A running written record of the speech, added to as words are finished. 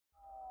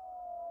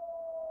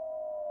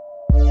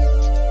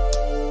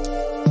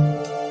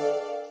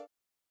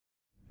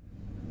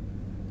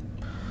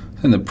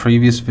In the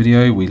previous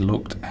video, we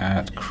looked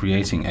at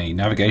creating a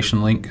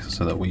navigation link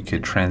so that we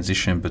could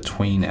transition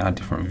between our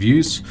different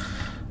views.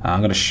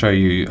 I'm going to show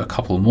you a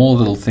couple more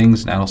little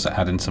things and also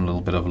add in some little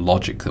bit of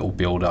logic that will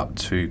build up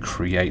to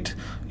create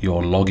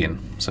your login.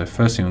 So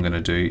first thing I'm going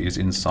to do is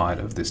inside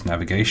of this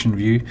navigation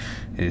view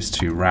is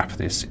to wrap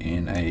this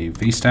in a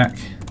VStack,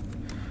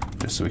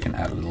 just so we can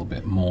add a little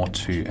bit more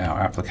to our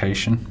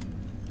application.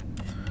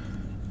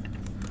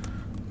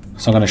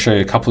 So I'm going to show you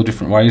a couple of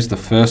different ways. The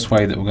first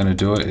way that we're going to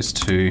do it is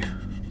to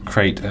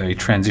create a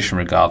transition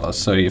regardless.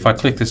 So if I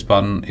click this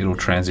button, it'll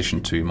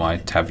transition to my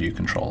tab view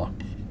controller.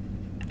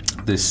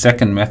 The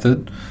second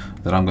method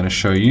that I'm going to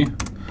show you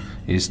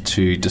is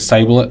to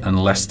disable it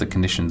unless the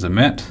conditions are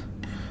met.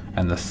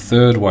 And the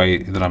third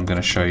way that I'm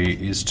going to show you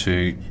is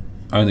to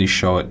only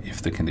show it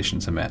if the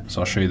conditions are met.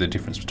 So I'll show you the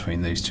difference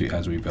between these two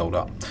as we build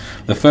up.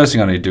 The first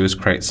thing I need to do is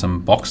create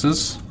some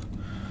boxes,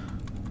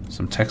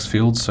 some text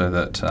fields, so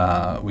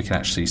that we can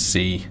actually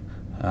see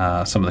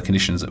some of the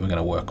conditions that we're going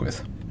to work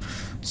with.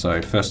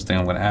 So first thing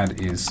I'm going to add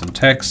is some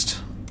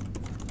text,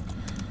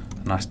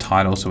 a nice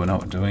title so we know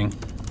what we're doing,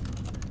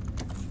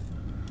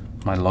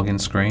 my login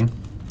screen,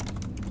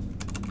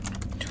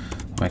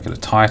 make it a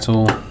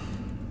title,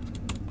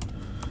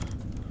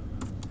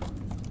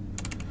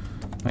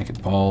 make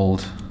it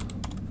bold,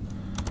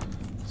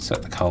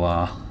 set the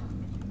color,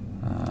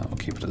 we'll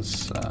keep it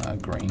as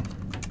green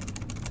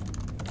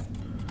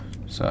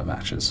so it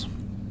matches.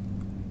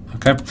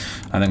 Okay, and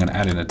then I'm going to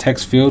add in a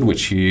text field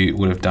which you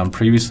would have done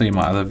previously in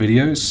my other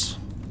videos.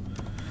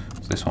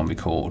 So this one will be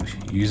called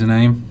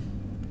username,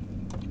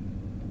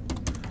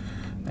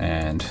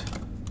 and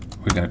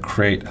we're going to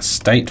create a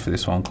state for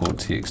this one called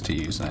txt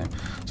username.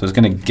 So it's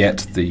going to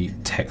get the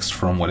text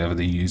from whatever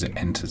the user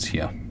enters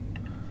here.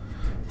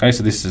 Okay,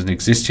 so this doesn't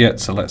exist yet,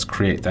 so let's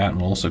create that, and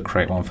we'll also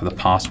create one for the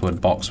password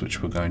box,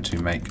 which we're going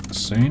to make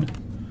soon.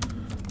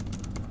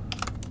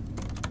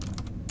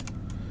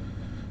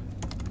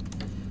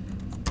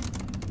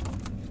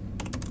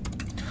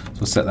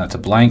 So we'll set that to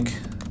blank,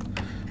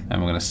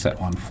 and we're going to set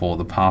one for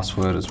the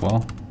password as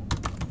well.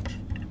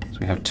 So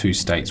we have two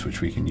states which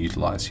we can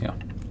utilize here.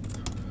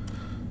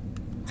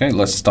 Okay,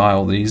 let's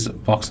style these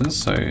boxes.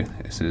 So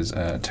this is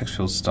a text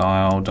field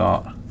style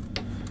dot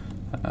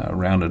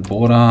rounded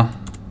border.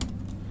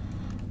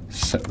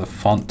 Set the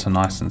font to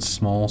nice and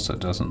small so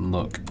it doesn't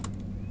look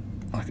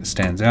like it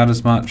stands out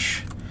as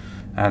much.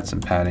 Add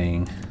some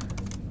padding.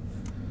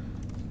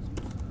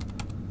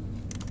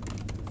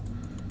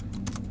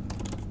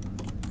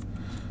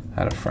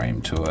 Add a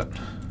frame to it.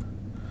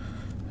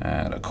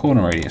 Add a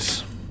corner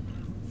radius.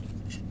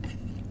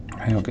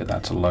 Okay, I'll get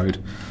that to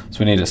load. So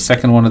we need a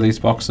second one of these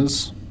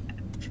boxes.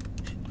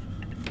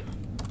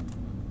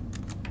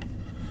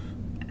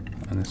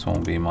 And this one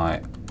will be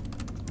my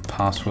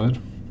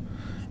password.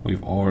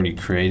 We've already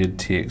created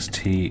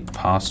txt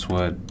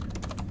password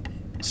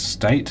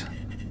state,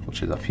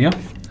 which is up here.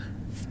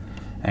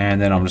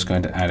 And then I'm just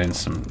going to add in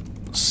some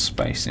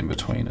space in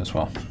between as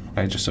well,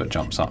 okay, just so it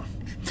jumps up.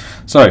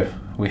 So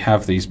we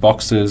have these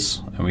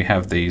boxes and we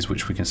have these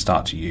which we can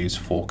start to use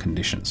for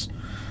conditions.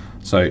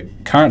 So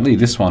currently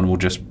this one will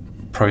just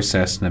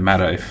process no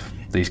matter if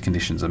these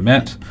conditions are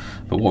met,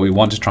 but what we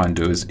want to try and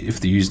do is if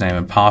the username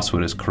and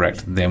password is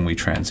correct, then we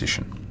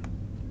transition.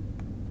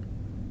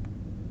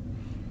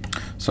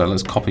 So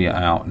let's copy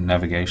our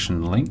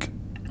navigation link.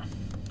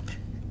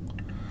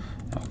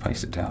 I'll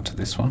paste it down to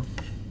this one.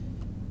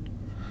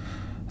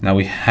 Now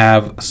we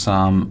have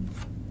some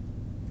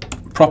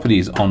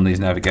properties on these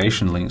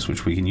navigation links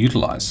which we can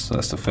utilize. So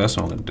that's the first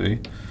one we're going to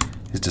do,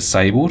 is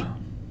disabled.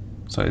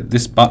 So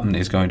this button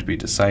is going to be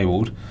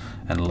disabled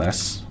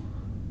unless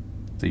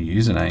the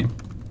username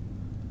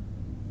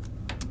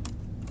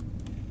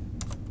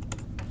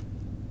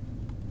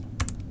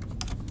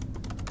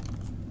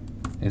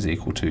is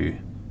equal to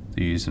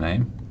the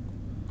username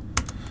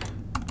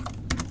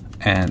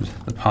and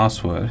the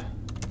password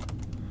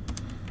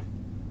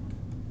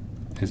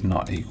is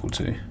not equal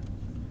to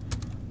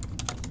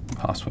the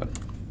password.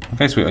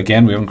 Okay, so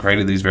again, we haven't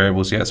created these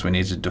variables yet, so we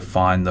need to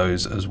define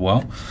those as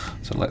well.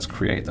 So let's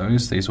create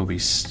those. These will be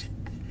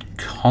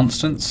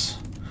constants.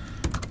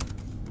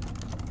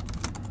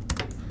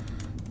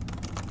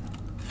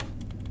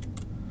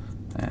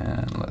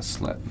 And let's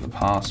let the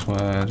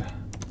password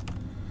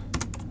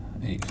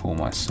equal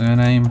my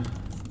surname.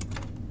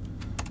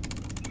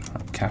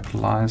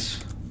 Capitalize.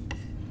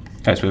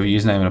 Okay, so we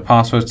have a username and a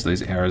password, so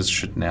these errors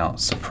should now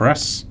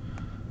suppress.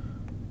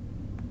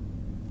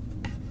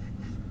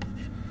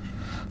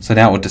 So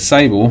now it will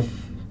disable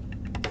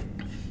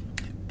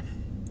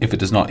if it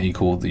does not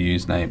equal the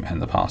username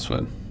and the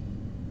password.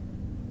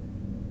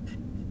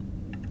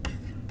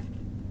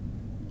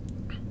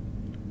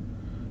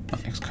 My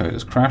Xcode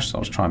has crashed, so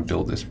I'll just try and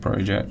build this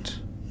project.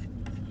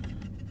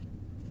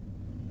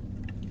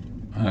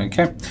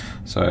 Okay,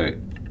 so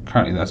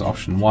currently that's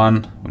option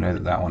 1. We know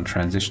that that one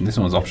transitioned. This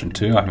one's option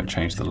 2. I haven't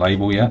changed the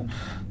label yet.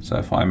 So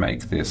if I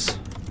make this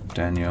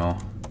Daniel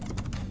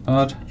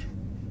Bud,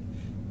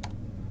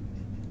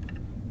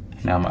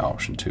 now my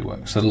option 2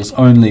 works. So it's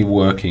only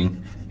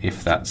working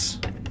if that's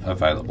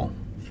available.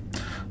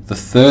 The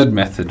third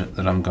method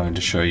that I'm going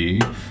to show you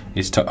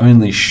is to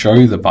only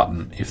show the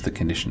button if the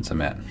conditions are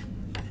met.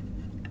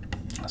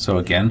 So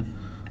again,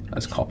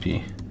 let's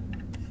copy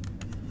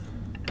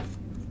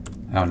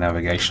our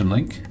navigation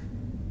link.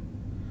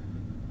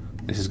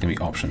 This is going to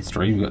be option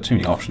 3. We've got too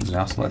many options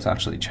now, so let's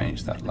actually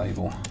change that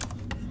label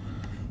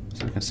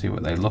so we can see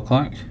what they look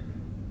like.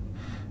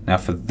 Now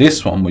for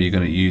this one, we're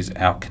going to use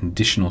our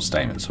conditional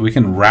statement. So we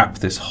can wrap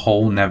this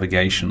whole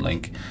navigation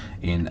link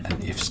in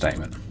an if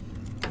statement.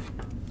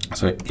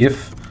 So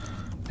if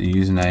the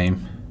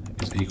username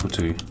is equal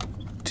to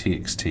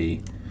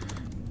txt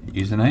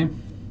username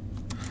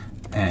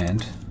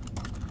and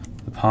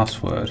the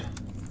password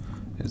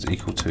is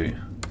equal to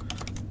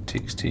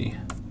txt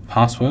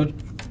password,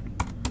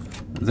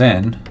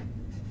 then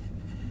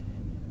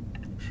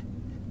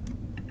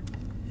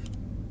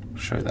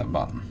show that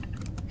button.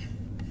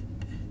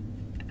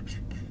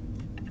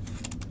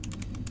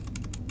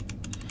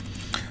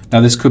 Now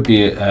this could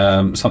be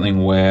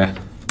something where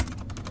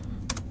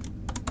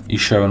you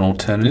show an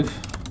alternative.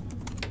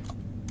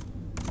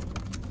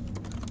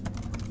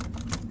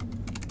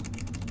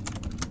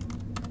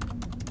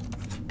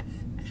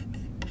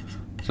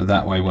 So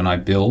that way when I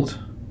build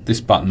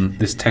this button,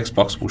 this text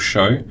box will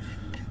show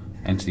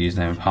enter the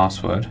username and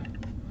password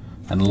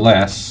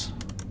unless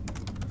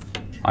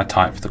I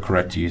type the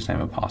correct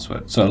username and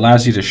password. So it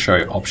allows you to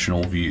show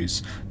optional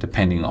views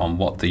depending on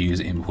what the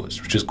user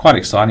inputs, which is quite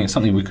exciting. It's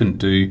something we couldn't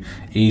do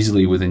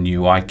easily with an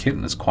UI kit,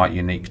 and it's quite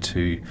unique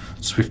to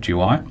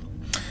SwiftUI.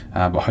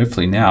 But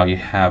hopefully now you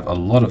have a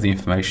lot of the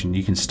information.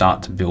 You can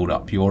start to build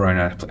up your own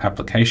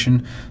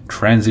application,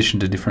 transition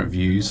to different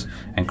views,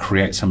 and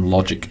create some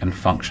logic and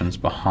functions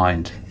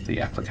behind the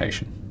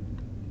application.